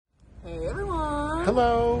Hey everyone!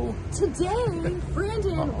 Hello! Today,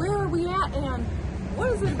 Brandon, where are we at and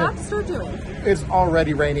what is it about to start doing? It's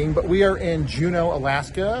already raining, but we are in Juneau,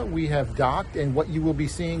 Alaska. We have docked, and what you will be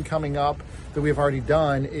seeing coming up that we have already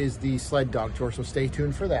done is the sled dog tour, so stay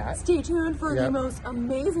tuned for that. Stay tuned for the most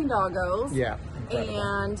amazing doggos. Yeah, incredible.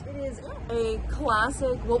 And it is a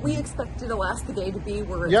classic, what we expected Alaska day to be,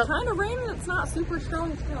 where it's kind of raining, it's not super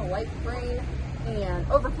strong, it's kind of light rain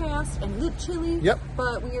and overcast and a little chilly. Yep.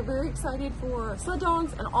 But we are very excited for sled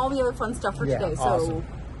dogs and all the other fun stuff for today. Awesome. So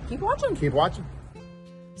keep watching. Keep watching.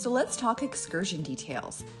 So let's talk excursion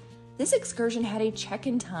details. This excursion had a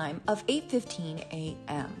check-in time of 8:15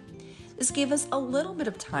 a.m. This gave us a little bit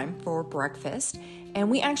of time for breakfast, and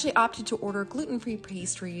we actually opted to order gluten-free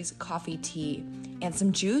pastries, coffee, tea, and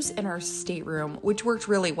some juice in our stateroom, which worked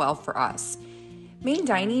really well for us. Main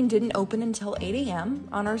dining didn't open until 8 a.m.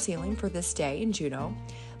 on our sailing for this day in Juneau,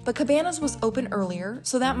 but Cabanas was open earlier,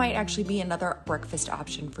 so that might actually be another breakfast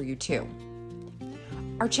option for you too.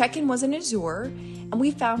 Our check-in was in Azure, and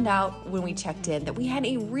we found out when we checked in that we had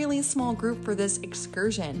a really small group for this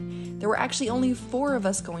excursion. There were actually only 4 of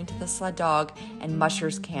us going to the sled dog and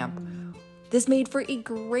mushers camp. This made for a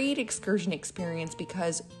great excursion experience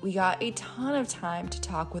because we got a ton of time to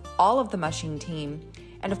talk with all of the mushing team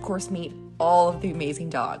and of course meet all of the amazing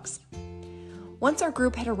dogs. Once our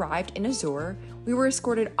group had arrived in Azure, we were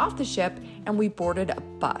escorted off the ship and we boarded a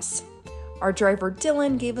bus. Our driver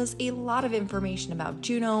Dylan gave us a lot of information about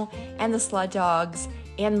Juneau and the sled dogs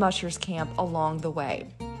and mushers camp along the way.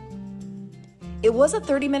 It was a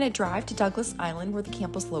 30-minute drive to Douglas Island where the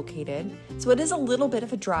camp was located, so it is a little bit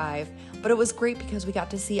of a drive, but it was great because we got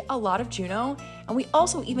to see a lot of Juneau, and we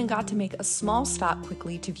also even got to make a small stop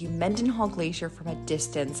quickly to view Mendenhall Glacier from a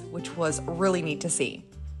distance, which was really neat to see.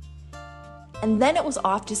 And then it was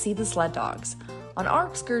off to see the sled dogs. On our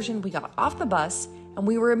excursion, we got off the bus, and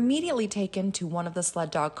we were immediately taken to one of the sled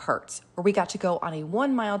dog carts, where we got to go on a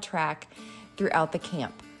 1-mile track throughout the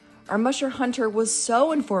camp. Our musher hunter was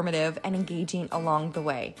so informative and engaging along the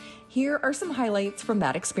way. Here are some highlights from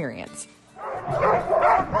that experience. Ready,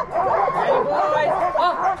 boys?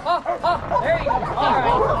 Up. There you go. All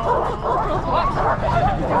right.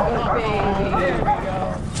 There we go.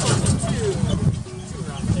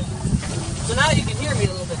 So now you can hear me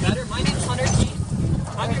a little bit better. My name's Hunter G.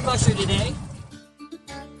 I'm your musher today.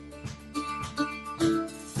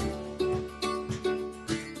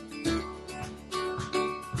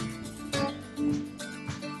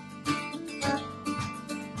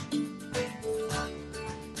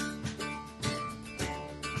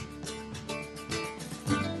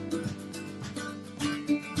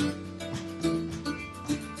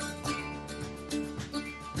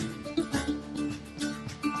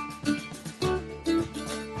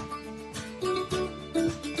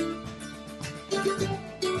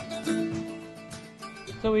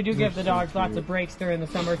 So we do give the dogs lots of breaks during the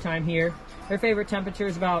summertime here. Their favorite temperature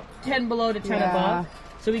is about 10 below to 10 above.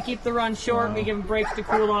 So we keep the run short, we give them breaks to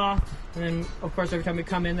cool off, and then of course every time we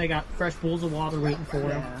come in they got fresh pools of water waiting for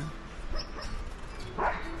them.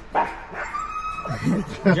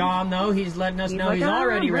 John, though, he's letting us know he's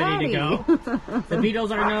already ready to go. The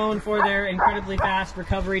Beatles are known for their incredibly fast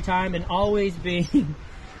recovery time and always being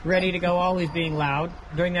ready to go, always being loud.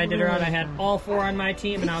 During the Iditarod, I had all 4 on my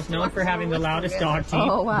team, and I was known for having the loudest dog team.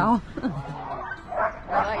 Oh, wow. Ready?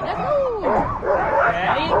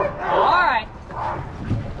 All right.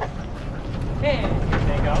 And here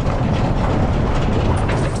they go.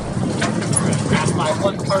 We're going to pass by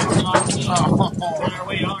one parking dog team on our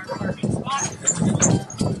way to our parking spot.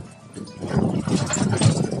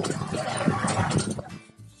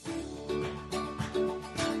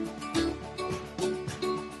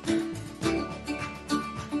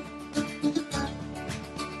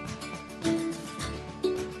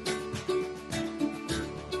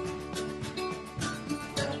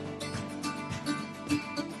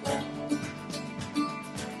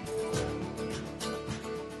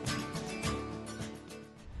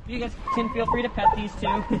 You guys can feel free to pet these two.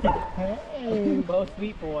 Hey. Both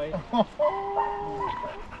sweet boys.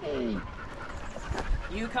 Hey.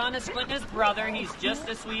 Yukon is splitting his brother. He's just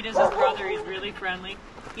as sweet as his brother. He's really friendly.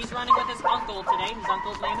 He's running with his uncle today. His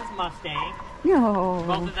uncle's name is Mustang. No.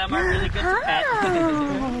 Both of them are really good to pet.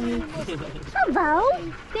 Hello.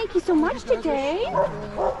 Thank you so much today.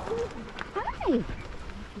 Hi.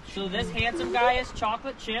 So this handsome guy is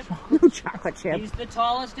Chocolate Chip. Chocolate Chip. He's the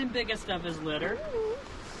tallest and biggest of his litter.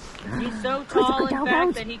 He's so tall, in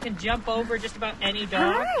fact, that he can jump over just about any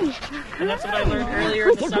dog. And that's what I learned earlier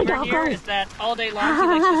in the summer here, is that all day long he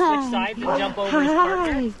likes to switch sides and jump over his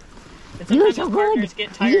partner. And sometimes his partners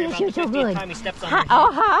get tired about the 15th time he steps on their head.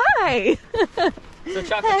 Oh, hi! So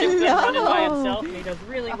Chocolate Chip's been running by himself, and he does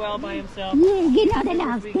really well by himself. Yeah, get out of the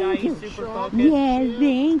house. Sweet guy, Thank you. he's super focused. Yeah,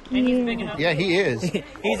 thank And he's big you. enough. Yeah, he is.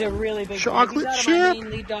 He's a really big Chocolate dog. He's out of my Chip.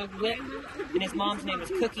 main lead dog, Whip, and his mom's name is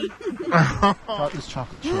Cookie. This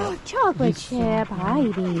chocolate chip. Chocolate chip. Hi,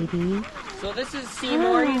 baby. So this is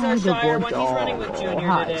Seymour. He's our Shire one. He's running with Junior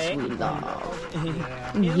Hi, today. sweet dog. He's a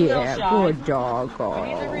little Yeah, shy, good dog. but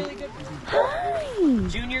he's a really good Hi.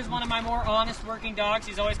 Junior's one of my more honest working dogs.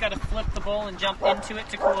 He's always got to flip the bowl and jump into it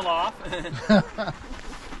to cool off.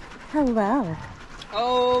 Hello.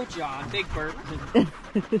 Oh, John, big burp.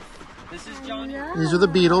 This is John. These are the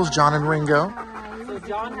Beatles, John and Ringo. So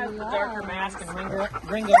John has the darker mask and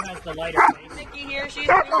Ringo has the lighter face. Nikki here, she's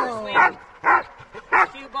super sweet.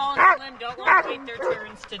 Cue Ball and Slim don't want to take their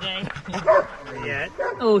turns today. Yet.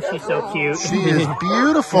 Oh, she's so cute. She is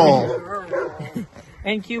beautiful.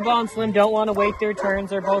 And Cue Ball and Slim don't want to wait their turns.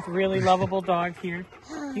 They're both really lovable dogs here.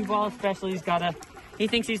 Cue Ball especially, he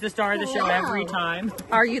thinks he's the star of the show every time.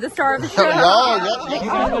 Are you the star of the show? He's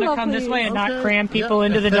going to come this way and not cram people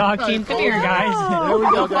into the dog team. Come here, guys. There we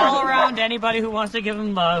go, He'll follow guys. around anybody who wants to give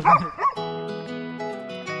him love.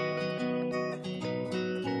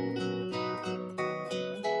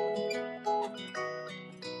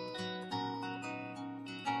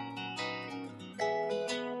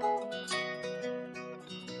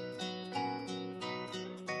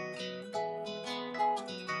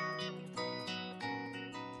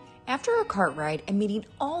 After a cart ride and meeting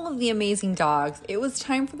all of the amazing dogs, it was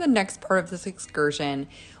time for the next part of this excursion,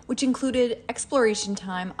 which included exploration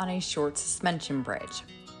time on a short suspension bridge.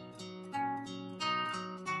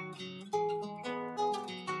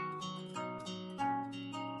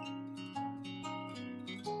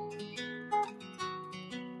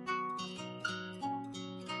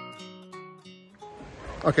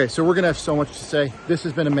 Okay, so we're gonna have so much to say. This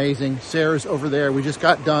has been amazing. Sarah's over there. We just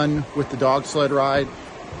got done with the dog sled ride.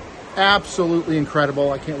 Absolutely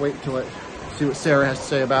incredible. I can't wait until I see what Sarah has to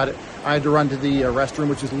say about it. I had to run to the restroom,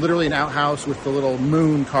 which is literally an outhouse with the little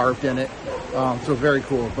moon carved in it. So very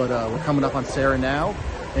cool. But we're coming up on Sarah now,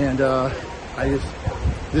 and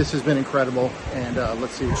this has been incredible. And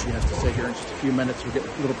let's see what she has to say here in just a few minutes. We'll get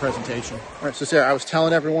a little presentation. All right, so Sarah, I was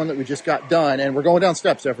telling everyone that we just got done, and we're going down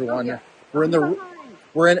steps, everyone. Oh,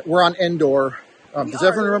 yeah. We're on Endor. Does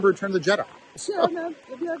everyone remember Return of the Jedi?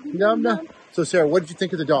 No. So Sarah, what did you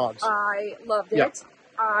think of the dogs? I loved it. Yeah.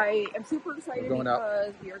 I am super excited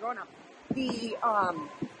because we are going up. The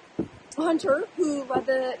hunter who led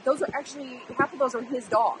those are actually, half of those are his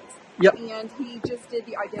dogs. Yep. And he just did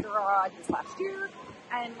the Iditarod this last year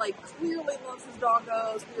and clearly loves his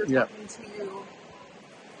doggos. We were talking to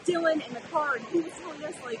Dylan in the car and he was telling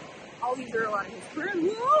us all these are a lot of his friends.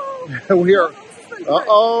 We are.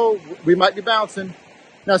 We might be bouncing.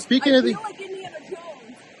 Now speaking of the. Like Indiana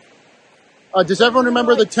Jones. Does everyone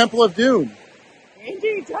remember the Temple of Doom?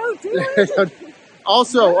 Indeed, do.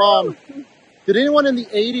 Also, did anyone in the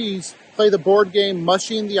 80s play the board game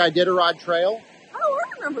Mushing the Iditarod Trail? Oh, I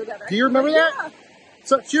remember that. Do you remember that? Yeah.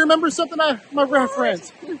 So, do you remember something my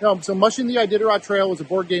reference? No, so Mushing the Iditarod Trail was a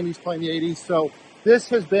board game we used to play in the 80s. So this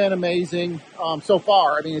has been amazing so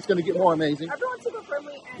far. I mean, it's going to get more amazing. Everyone's super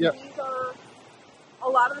friendly, and these are a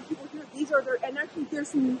lot of the people here. These are and actually there's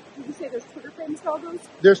some, did you say there's Twitter famous doggos?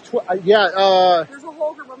 There's, there's a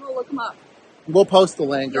whole group. I'm going to look them up. We'll post the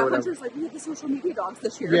link or whatever. Hunter's we had the social media dogs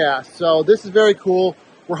this year. Yeah, so this is very cool.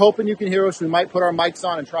 We're hoping you can hear us. We might put our mics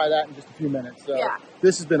on and try that in just a few minutes. So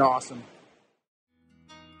this has been awesome.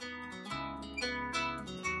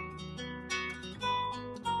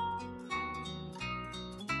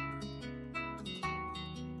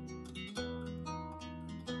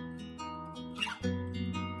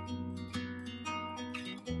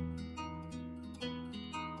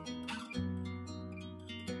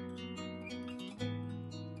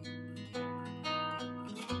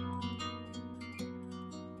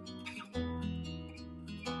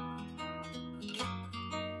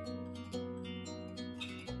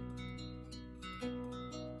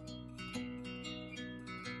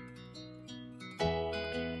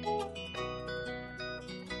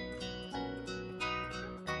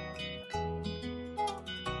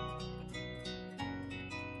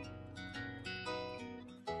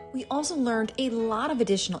 We also learned a lot of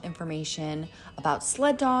additional information about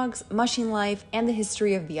sled dogs, mushing life, and the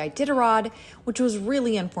history of the Iditarod, which was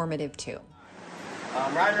really informative too.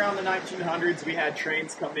 Right around the 1900s, we had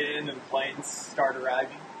trains come in and planes start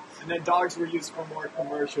arriving. And then dogs were used for more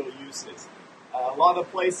commercial uses. A lot of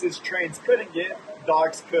places trains couldn't get,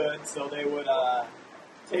 dogs could, so they would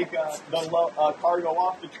take the cargo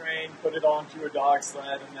off the train, put it onto a dog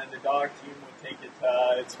sled, and then the dog team would take it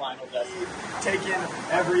to its final destination. Taken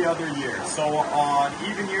every other year. So on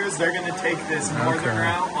even years, they're going to take this northern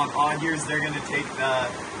route. On odd years, they're going to take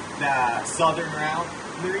the southern route.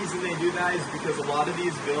 And the reason they do that is because a lot of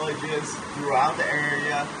these villages throughout the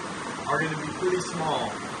area are going to be pretty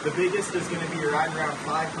small. The biggest is going to be right around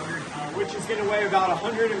 500, which is going to weigh about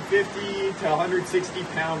 150 to 160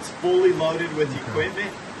 pounds fully loaded with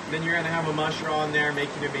equipment. And then you're going to have a musher on there,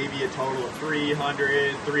 making it maybe a total of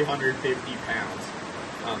 300, 350 pounds.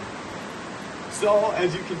 So,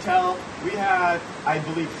 as you can tell, we had, I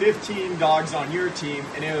believe, 15 dogs on your team,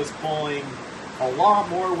 and it was pulling a lot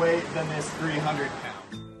more weight than this 300 pounds.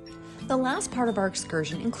 The last part of our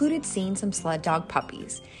excursion included seeing some sled dog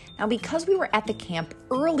puppies. Now, because we were at the camp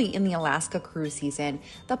early in the Alaska cruise season,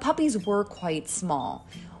 the puppies were quite small.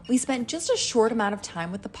 We spent just a short amount of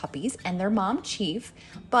time with the puppies and their mom, Chief,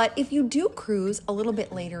 but if you do cruise a little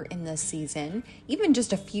bit later in this season, even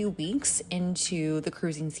just a few weeks into the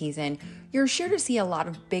cruising season, you're sure to see a lot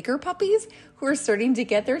of bigger puppies who are starting to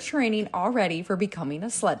get their training already for becoming a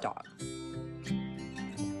sled dog.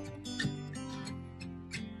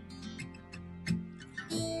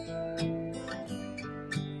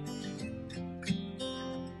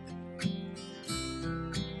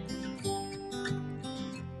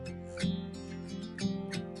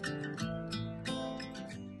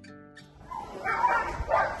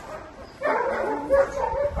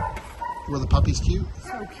 Were the puppies cute?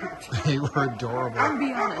 So cute. They were adorable. I'll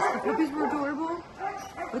be honest, the puppies were adorable,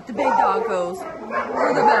 but the big doggos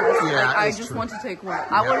were the best. Yeah, like, I it's just true. want to take one.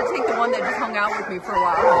 I want to take the one that just hung out with me for a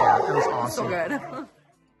while. Yeah, it was awesome. So good.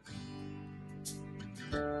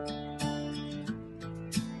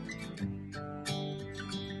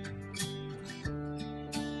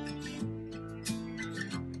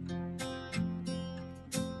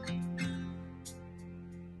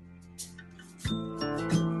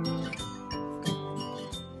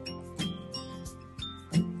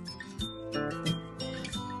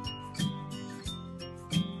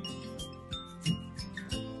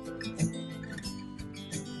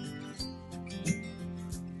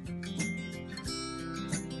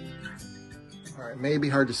 All right, it may be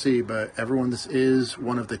hard to see, but everyone, this is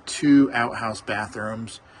one of the 2 outhouse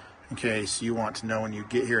bathrooms. In case you want to know when you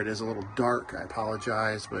get here, it is a little dark. I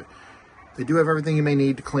apologize, but they do have everything you may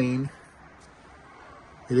need to clean.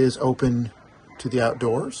 It is open to the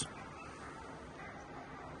outdoors.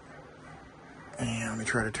 And let me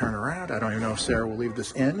try to turn around. I don't even know if Sarah will leave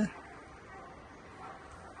this in.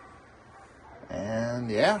 And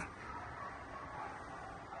yeah,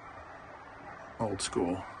 old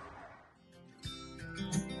school.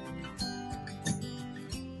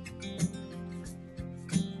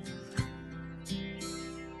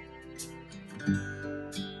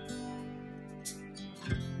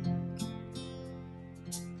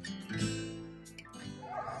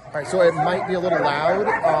 All right, so it might be a little loud,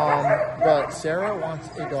 but Sarah wants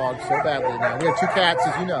a dog so badly now. We have 2 cats,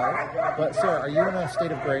 as you know, but Sarah, are you in a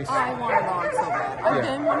state of grace? I want a dog so bad. I've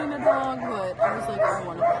been wanting a dog, but I was like, I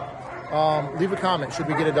want a dog. Leave a comment. Should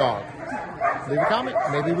we get a dog? Leave a comment.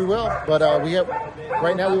 Maybe we will. But we have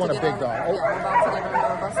right now. We want a big dog. Oh. Yeah, we're about to get on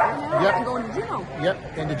our bus right now Yep. and go into Juneau.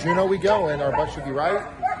 Yep, into Juneau we go, and our bus should be right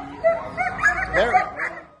there.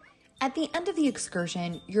 At the end of the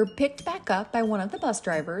excursion, you're picked back up by one of the bus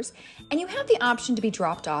drivers, and you have the option to be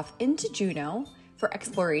dropped off into Juneau for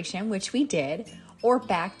exploration, which we did, or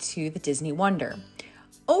back to the Disney Wonder.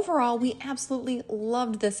 Overall, we absolutely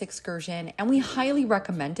loved this excursion, and we highly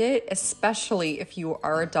recommend it, especially if you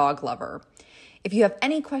are a dog lover. If you have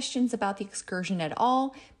any questions about the excursion at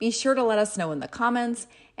all, be sure to let us know in the comments.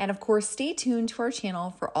 And of course, stay tuned to our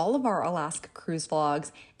channel for all of our Alaska cruise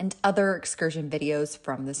vlogs and other excursion videos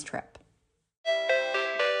from this trip.